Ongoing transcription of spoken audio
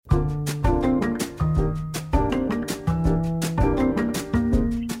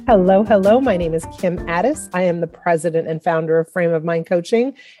Hello, hello. My name is Kim Addis. I am the president and founder of Frame of Mind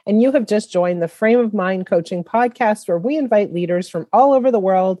Coaching, and you have just joined the Frame of Mind Coaching podcast, where we invite leaders from all over the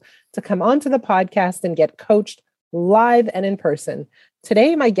world to come onto the podcast and get coached live and in person.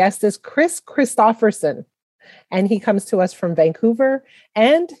 Today, my guest is Christopherson, and he comes to us from Vancouver,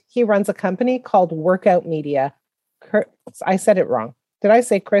 and he runs a company called Workout Media. I said it wrong. Did I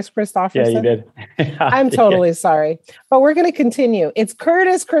say Christopherson? Yeah, you did. I'm totally sorry. But we're going to continue. It's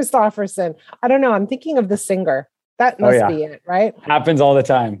Curtis Christopherson. I don't know. I'm thinking of the singer. That must be it, right? Happens all the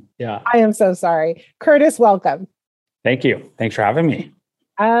time. Yeah. I am so sorry. Curtis, welcome. Thank you. Thanks for having me.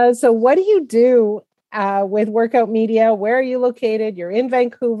 So what do you do with Workout Media? Where are you located? You're in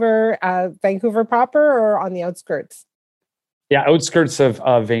Vancouver, Vancouver proper, or on the outskirts? Yeah, outskirts of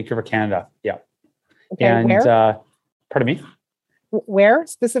Vancouver, Canada. Yeah. Okay, and where? Pardon me? Where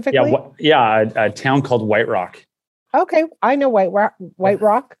specifically? A town called White Rock. Okay, I know White Rock.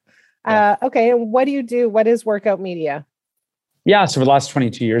 Yeah. Okay, and what do you do? What is Workout Media? Yeah, so for the last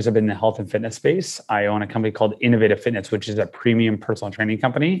 22 years, I've been in the health and fitness space. I own a company called Innovative Fitness, which is a premium personal training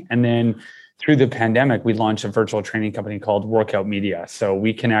company. And then through the pandemic, we launched a virtual training company called Workout Media. So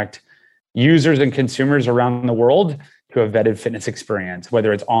we connect users and consumers around the world to a vetted fitness experience,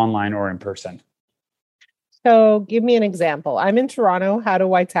 whether it's online or in person. So give me an example. I'm in Toronto. How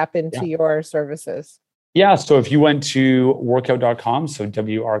do I tap into your services? Yeah. So if you went to workout.com, so workout.com,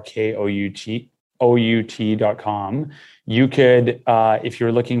 you could, if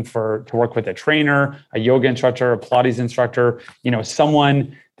you're looking to work with a trainer, a yoga instructor, a Pilates instructor,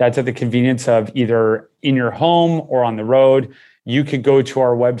 someone that's at the convenience of either in your home or on the road, you could go to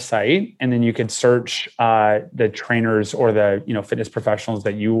our website and then you could search the trainers or the fitness professionals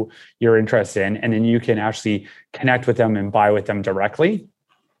that you're interested in, and then you can actually connect with them and buy with them directly.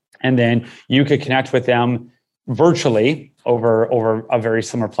 And then you could connect with them virtually over a very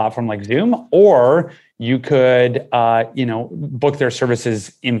similar platform like Zoom, or you could book their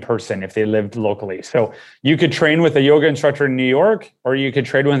services in person if they lived locally. So you could train with a yoga instructor in New York, or you could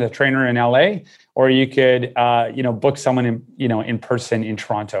train with a trainer in LA, or you could book someone in person in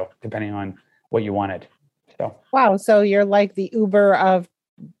Toronto, depending on what you wanted. So wow, so you're like the Uber of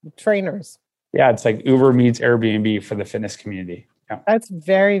trainers. Yeah, it's like Uber meets Airbnb for the fitness community. Yeah. That's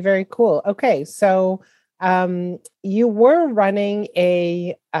very, very cool. Okay, so you were running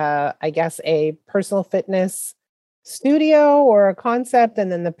a personal fitness studio or a concept,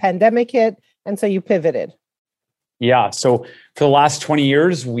 and then the pandemic hit, and so you pivoted. Yeah. So for the last 20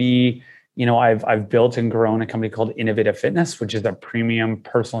 years, I've built and grown a company called Innovative Fitness, which is a premium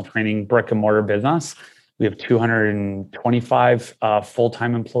personal training brick and mortar business. We have 225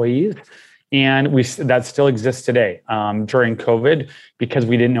 full-time employees. And that still exists today. During COVID, because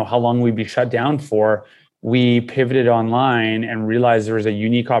we didn't know how long we'd be shut down for, we pivoted online and realized there was a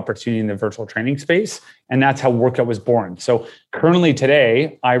unique opportunity in the virtual training space. And that's how Workout was born. So currently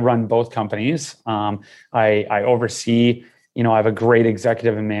today, I run both companies. I oversee, I have a great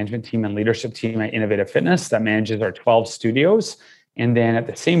executive and management team and leadership team at Innovative Fitness that manages our 12 studios. And then at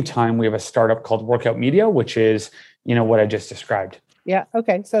the same time, we have a startup called Workout Media, which is, what I just described. Yeah.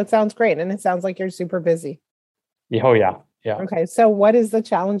 Okay. So it sounds great. And it sounds like you're super busy. Oh, yeah. Yeah. Okay. So what is the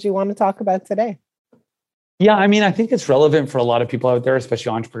challenge you want to talk about today? Yeah. I think it's relevant for a lot of people out there, especially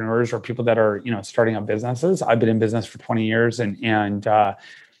entrepreneurs or people that are, starting up businesses. I've been in business for 20 years and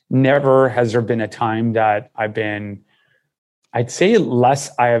never has there been a time that I'd say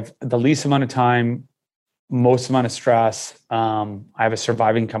I have the least amount of time, most amount of stress. I have a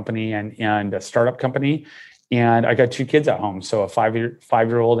surviving company and a startup company. And I got two kids at home. So a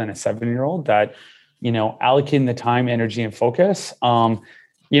five-year-old and a 7-year-old that, allocating the time, energy, and focus, can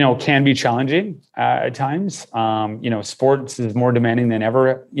be challenging at times. Sports is more demanding than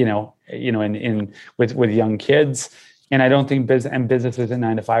ever, with young kids. And I don't think business isn't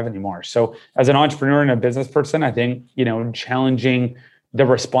 9 to 5 anymore. So as an entrepreneur and a business person, I think, challenging the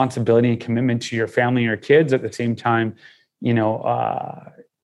responsibility and commitment to your family and your kids at the same time,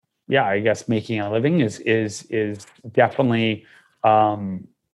 I guess making a living is definitely a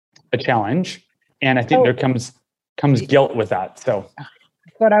challenge, and I think there comes guilt with that. So,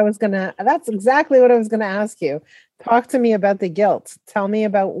 that's exactly what I was gonna ask you. Talk to me about the guilt. Tell me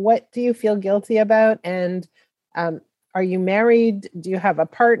about what do you feel guilty about, and are you married? Do you have a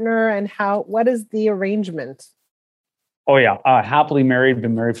partner, and what is the arrangement? Oh yeah, happily married.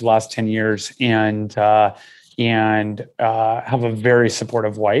 Been married for the last 10 years, and have a very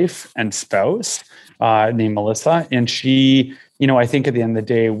supportive wife and spouse named Melissa. And she, I think at the end of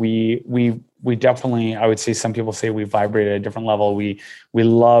the day, we definitely, I would say some people say we vibrate at a different level. We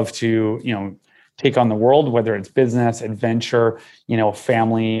love to take on the world, whether it's business, adventure,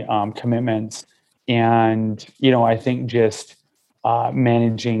 family, commitments. And, I think just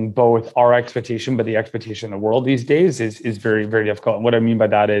managing both our expectation, but the expectation of the world these days is very, very difficult. And what I mean by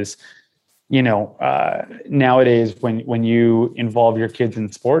that is, nowadays when you involve your kids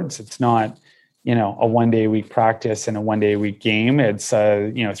in sports, it's not, a 1 day a week practice and a 1 day a week game. It's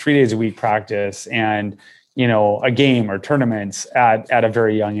 3 days a week practice and, a game or tournaments at a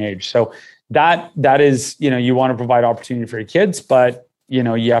very young age. So that is, you want to provide opportunity for your kids, but,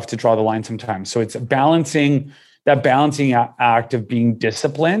 you have to draw the line sometimes. So it's balancing act of being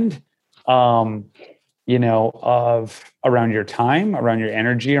disciplined, of around your time, around your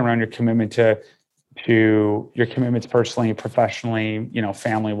energy, around your commitment to your commitments personally, professionally,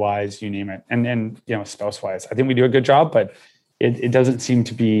 family wise, you name it. And then, spouse wise, I think we do a good job, but it doesn't seem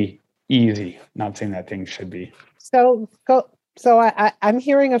to be easy. Not saying that things should be. So I'm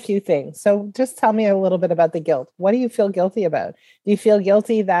hearing a few things. So just tell me a little bit about the guilt. What do you feel guilty about? Do you feel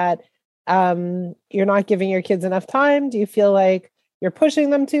guilty that you're not giving your kids enough time? Do you feel like you're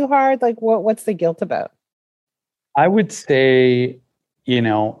pushing them too hard? Like what's the guilt about? I would say,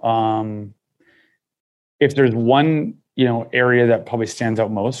 if there's one, area that probably stands out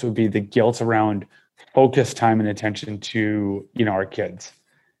most would be the guilt around focus time and attention to, our kids,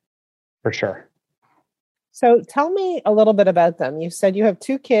 for sure. So tell me a little bit about them. You said you have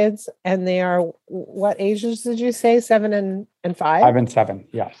 2 kids and they are, what ages did you say? 7 and 5? 5 and 7.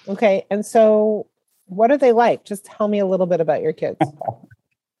 Yeah. Okay. And so what are they like? Just tell me a little bit about your kids.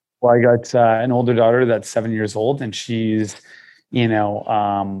 Well, I got an older daughter that's 7 years old, and she's,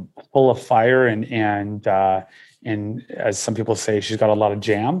 full of fire and as some people say, she's got a lot of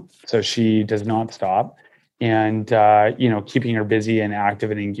jam. So she does not stop. And, keeping her busy and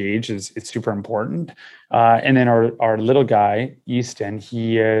active and engaged is super important. And then our little guy, Easton,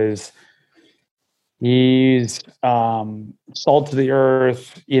 he's salt to the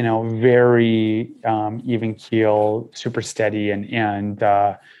earth, very even keel, super steady. And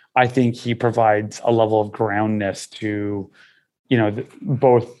I think he provides a level of groundness to,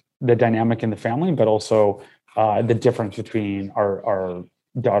 both the dynamic in the family, but also the difference between our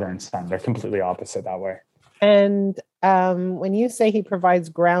daughter and son. They're completely opposite that way. And when you say he provides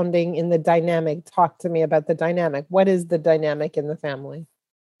grounding in the dynamic, talk to me about the dynamic. What is the dynamic in the family?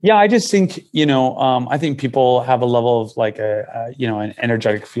 Yeah, I just think, I think people have a level of like an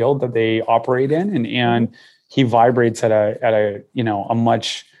energetic field that they operate in, and he vibrates at a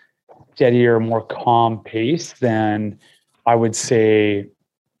much steadier, more calm pace than I would say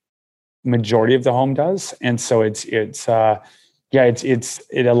majority of the home does. And so it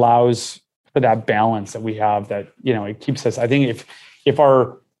allows for that balance that we have, that, it keeps us, I think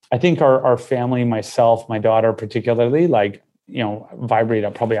our family, myself, my daughter particularly, like, vibrate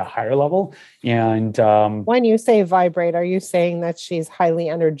at probably a higher level. And when you say vibrate, are you saying that she's highly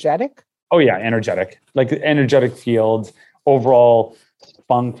energetic? Oh yeah, energetic, like energetic fields, overall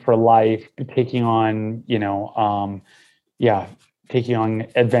spunk for life, taking on, taking on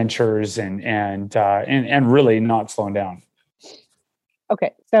adventures and really not slowing down.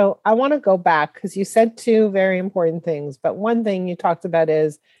 Okay, so I want to go back because you said 2 very important things, but one thing you talked about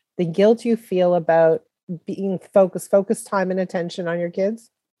is the guilt you feel about being focused time and attention on your kids.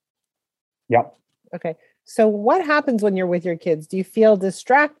 Yep. Okay. So what happens when you're with your kids? Do you feel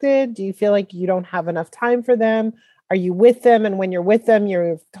distracted? Do you feel like you don't have enough time for them? Are you with them? And when you're with them,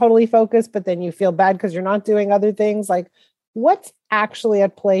 you're totally focused, but then you feel bad because you're not doing other things? Like, what's actually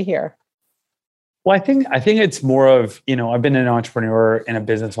at play here? Well, I think it's more of, I've been an entrepreneur and a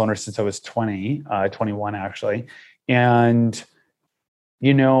business owner since I was 21 actually. And,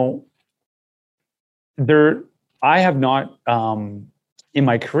 I have not, in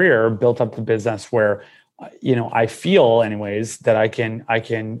my career, built up the business where, I feel anyways that I can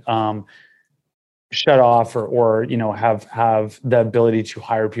shut off or have the ability to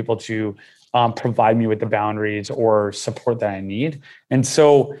hire people to provide me with the boundaries or support that I need. And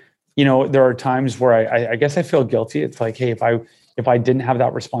so, there are times where I guess I feel guilty. It's like, hey, if I didn't have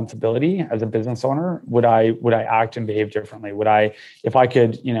that responsibility as a business owner, would I act and behave differently? If I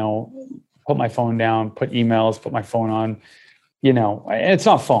could, put my phone down, put emails, put my phone on, and it's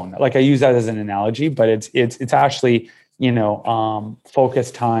not phone. Like I use that as an analogy, but it's actually, focus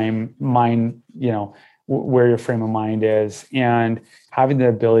time, mind, where your frame of mind is, and having the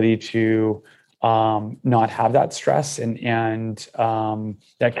ability to not have that stress and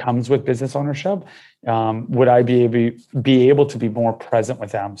that comes with business ownership. Would I be able to be more present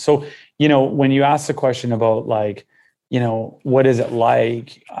with them? So, when you ask the question about like, what is it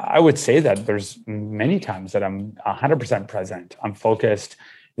like? I would say that there's many times that I'm 100% present. I'm focused,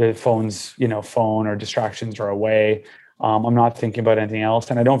 the phone or distractions are away. I'm not thinking about anything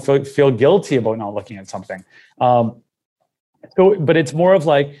else, and I don't feel guilty about not looking at something. But it's more of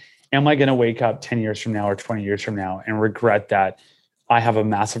like, am I going to wake up 10 years from now or 20 years from now and regret that I have a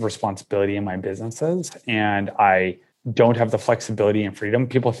massive responsibility in my businesses and I don't have the flexibility and freedom?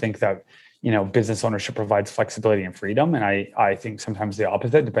 People think that, business ownership provides flexibility and freedom. And I think sometimes the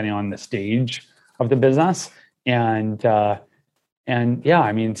opposite, depending on the stage of the business. And yeah,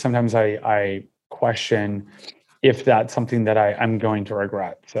 I mean, sometimes I question if that's something that I'm going to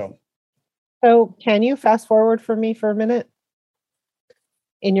regret. So can you fast forward for me for a minute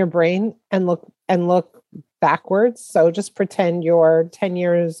in your brain and look backwards? So just pretend you're 10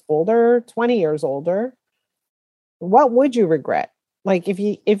 years older, 20 years older. What would you regret? Like if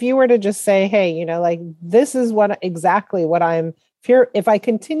you were to just say, hey, like this is exactly what I'm fear. If I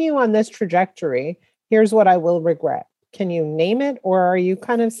continue on this trajectory, here's what I will regret. Can you name it? Or are you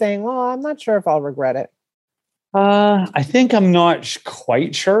kind of saying, well, I'm not sure if I'll regret it? I think I'm not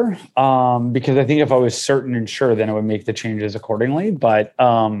quite sure, because I think if I was certain and sure, then I would make the changes accordingly. But,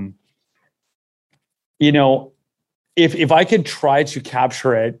 if I could try to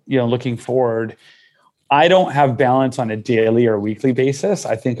capture it, looking forward, I don't have balance on a daily or weekly basis.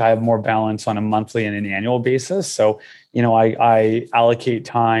 I think I have more balance on a monthly and an annual basis. So, I allocate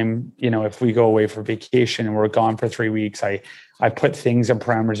time, if we go away for vacation and we're gone for 3 weeks, I put things and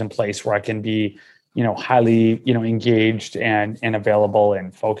parameters in place where I can be, highly, engaged and available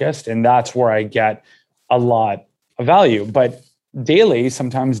and focused. And that's where I get a lot of value. But daily,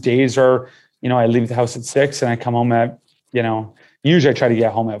 sometimes days are, I leave the house at 6 and I come home at, usually I try to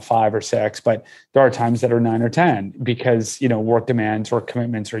get home at 5 or 6, but there are times that are 9 or 10 because, work demands or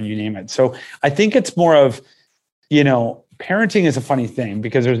commitments or you name it. So I think it's more of, parenting is a funny thing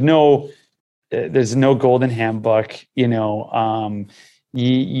because there's no golden handbook,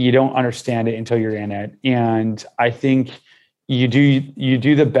 you don't understand it until you're in it. And I think you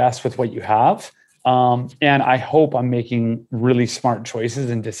do the best with what you have. And I hope I'm making really smart choices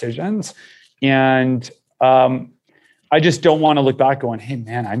and decisions. And I just don't want to look back going, hey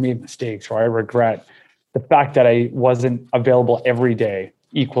man, I made mistakes, or I regret the fact that I wasn't available every day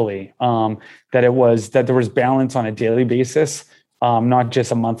equally. That there was balance on a daily basis, not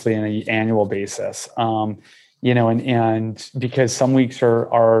just a monthly and an annual basis. And because some weeks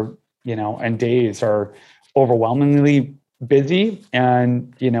are and days are overwhelmingly busy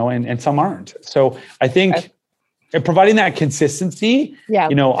and some aren't. So I think providing that consistency,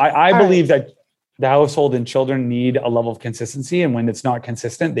 I believe that the household and children need a level of consistency. And when it's not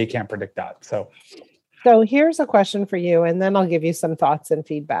consistent, they can't predict that. So here's a question for you, and then I'll give you some thoughts and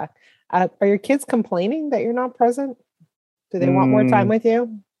feedback. Are your kids complaining that you're not present? Do they want more time with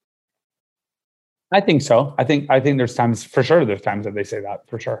you? I think so. I think there's times for sure. There's times that they say that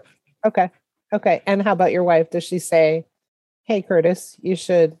for sure. Okay. And how about your wife? Does she say, hey, Curtis, you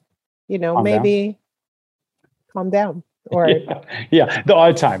should, maybe calm down? Or yeah, the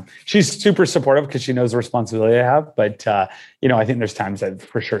odd time. She's super supportive because she knows the responsibility I have. But, I think there's times that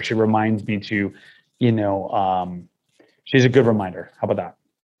for sure she reminds me to, she's a good reminder. How about that?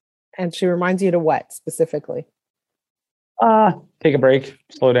 And she reminds you to what specifically? Take a break,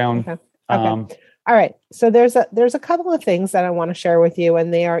 slow down. Okay. All right. So there's a couple of things that I want to share with you,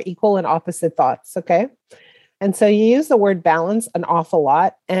 and they are equal and opposite thoughts. Okay. And so you use the word balance an awful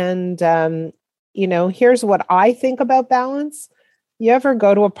lot. And, here's what I think about balance. You ever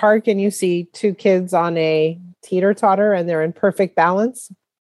go to a park and you see two kids on a teeter-totter and they're in perfect balance?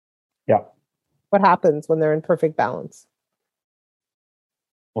 Yeah. What happens when they're in perfect balance?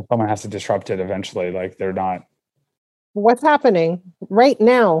 Well, someone has to disrupt it eventually. Like they're not. What's happening right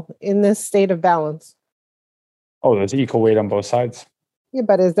now in this state of balance? Oh, there's equal weight on both sides. Yeah,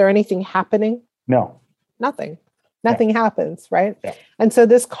 but is there anything happening? No. Nothing happens, right? Yeah. And so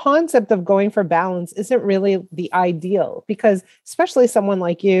this concept of going for balance isn't really the ideal, because especially someone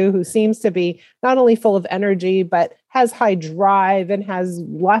like you who seems to be not only full of energy, but has high drive and has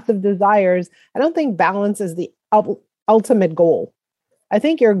lots of desires, I don't think balance is the ultimate goal. I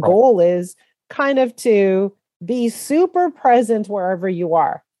think your goal is kind of to be super present wherever you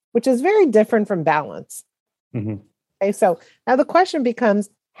are, which is very different from balance. Mm-hmm. Okay, so now the question becomes,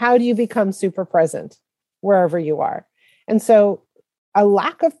 how do you become super present wherever you are? And so a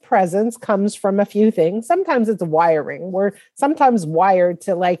lack of presence comes from a few things. Sometimes it's wiring. We're sometimes wired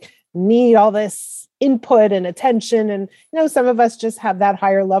to need all this input and attention. And, some of us just have that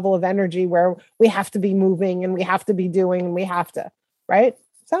higher level of energy where we have to be moving and we have to be doing and we have to, right?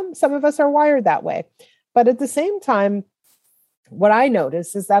 Some of us are wired that way. But at the same time, what I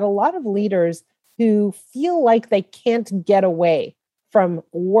notice is that a lot of leaders who feel like they can't get away from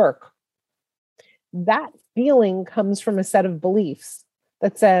work, that feeling comes from a set of beliefs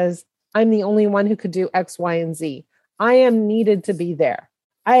that says, I'm the only one who could do X, Y, and Z. I am needed to be there.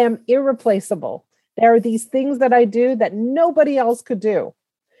 I am irreplaceable. There are these things that I do that nobody else could do.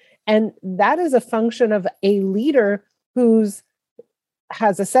 And that is a function of a leader who's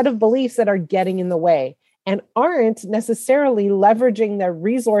has a set of beliefs that are getting in the way and aren't necessarily leveraging their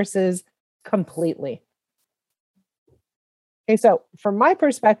resources completely. Okay, so from my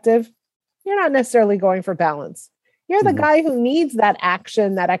perspective, you're not necessarily going for balance. You're the guy who needs that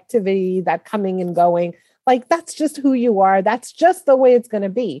action, that activity, that coming and going. Like, that's just who you are. That's just the way it's going to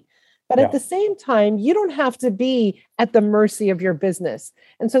be. But at the same time, you don't have to be at the mercy of your business.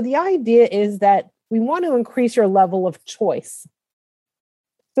 And so the idea is that we want to increase your level of choice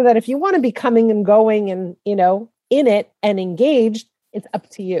so that if you want to be coming and going and, in it and engaged, it's up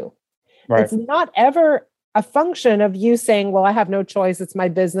to you. Right. It's not ever a function of you saying, well, I have no choice. It's my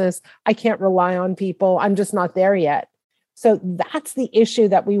business. I can't rely on people. I'm just not there yet. So that's the issue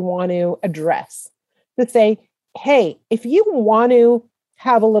that we want to address. To say, hey, if you want to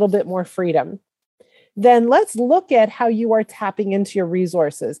have a little bit more freedom, then let's look at how you are tapping into your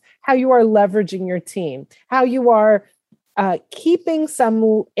resources, how you are leveraging your team, how you are keeping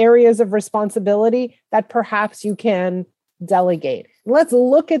some areas of responsibility that perhaps you can delegate. Let's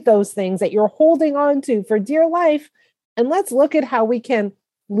look at those things that you're holding on to for dear life, and let's look at how we can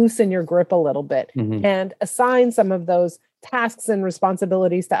loosen your grip a little bit and assign some of those tasks and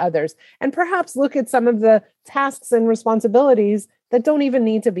responsibilities to others, and perhaps look at some of the tasks and responsibilities that don't even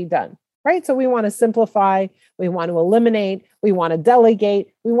need to be done, right? So we want to simplify, we want to eliminate, we want to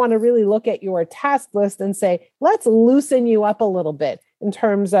delegate, we want to really look at your task list and say, let's loosen you up a little bit in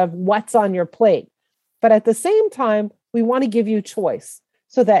terms of what's on your plate. But at the same time, we want to give you choice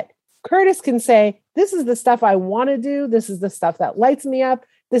so that Curtis can say, this is the stuff I want to do. This is the stuff that lights me up.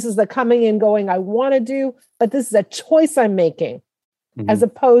 This is the coming and going I want to do, but this is a choice I'm making, as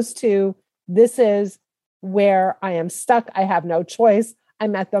opposed to this is where I am stuck. I have no choice.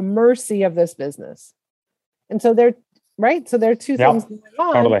 I'm at the mercy of this business. And so there are two things going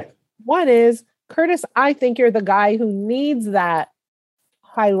on. Totally. One is, Curtis, I think you're the guy who needs that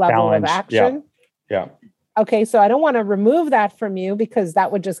high level of action. Yeah. Okay, so I don't want to remove that from you because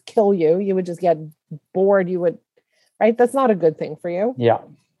that would just kill you. You would just get bored. You would, right? That's not a good thing for you. Yeah.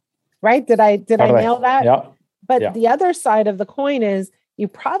 Right? Did I nail that? Yeah. But the other side of the coin is you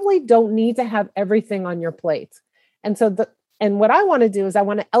probably don't need to have everything on your plate. And so what I want to do is I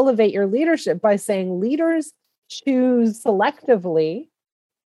want to elevate your leadership by saying leaders choose selectively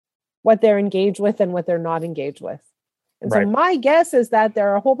what they're engaged with and what they're not engaged with. And so my guess is that there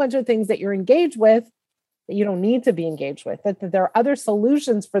are a whole bunch of things that you're engaged with that you don't need to be engaged with, that there are other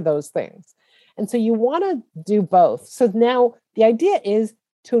solutions for those things. And so you want to do both. So now the idea is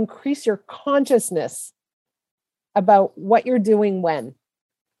to increase your consciousness about what you're doing when,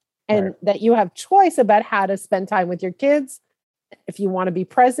 and that you have choice about how to spend time with your kids. If you want to be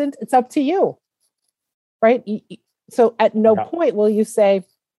present, it's up to you, right? So at no point will you say,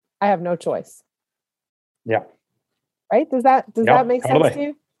 I have no choice. Yeah. Right? Does that make sense to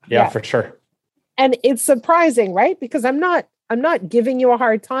you? Yeah, for sure. And it's surprising, right? Because I'm not giving you a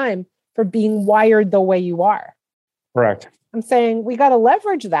hard time for being wired the way you are. Correct. I'm saying we got to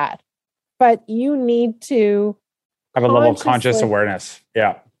leverage that, but you need to have a level of conscious awareness.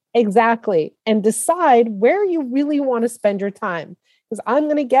 Yeah. Exactly. And decide where you really want to spend your time. Because I'm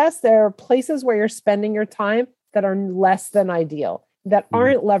going to guess there are places where you're spending your time that are less than ideal, that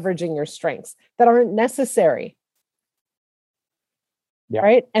aren't leveraging your strengths, that aren't necessary. Yeah.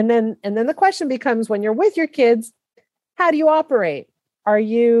 Right. And then the question becomes, when you're with your kids, how do you operate? Are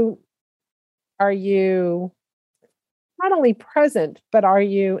you not only present, but are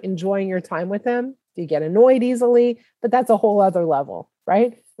you enjoying your time with them? Do you get annoyed easily? But that's a whole other level,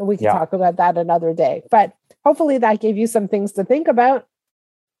 right? And we can talk about that another day. But hopefully that gave you some things to think about.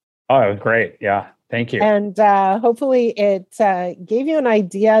 Oh, it was great. Yeah. Thank you. And hopefully it gave you an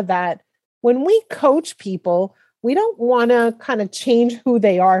idea that when we coach people, we don't want to kind of change who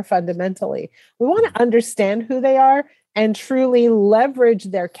they are fundamentally. We want to understand who they are and truly leverage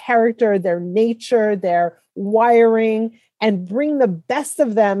their character, their nature, their wiring, and bring the best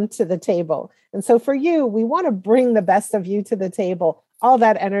of them to the table. And so for you, we want to bring the best of you to the table, all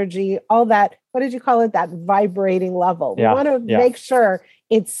that energy, all that, what did you call it? That vibrating level. We want to make sure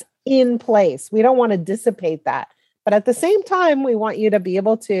it's in place. We don't want to dissipate that. But at the same time, we want you to be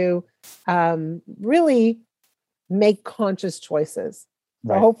able to really make conscious choices.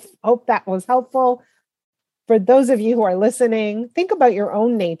 Right. So hope that was helpful. For those of you who are listening, think about your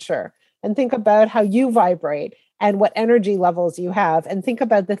own nature and think about how you vibrate and what energy levels you have, and think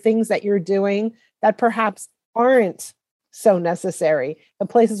about the things that you're doing that perhaps aren't so necessary, the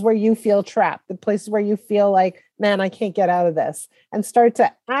places where you feel trapped, the places where you feel like, man, I can't get out of this, and start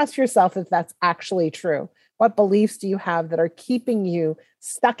to ask yourself if that's actually true. What beliefs do you have that are keeping you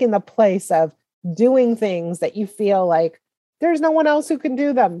stuck in the place of doing things that you feel like there's no one else who can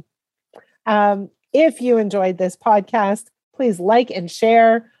do them? If you enjoyed this podcast, please like and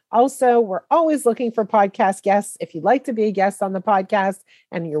share. Also, we're always looking for podcast guests. If you'd like to be a guest on the podcast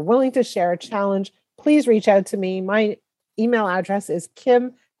and you're willing to share a challenge, please reach out to me. My email address is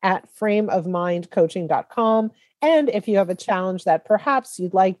kim@frameofmindcoaching.com. And if you have a challenge that perhaps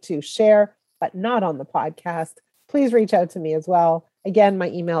you'd like to share, but not on the podcast, please reach out to me as well. Again, my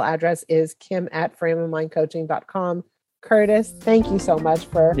email address is kim@frameofmindcoaching.com. Curtis, thank you so much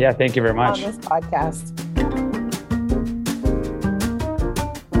for thank you very much on this podcast.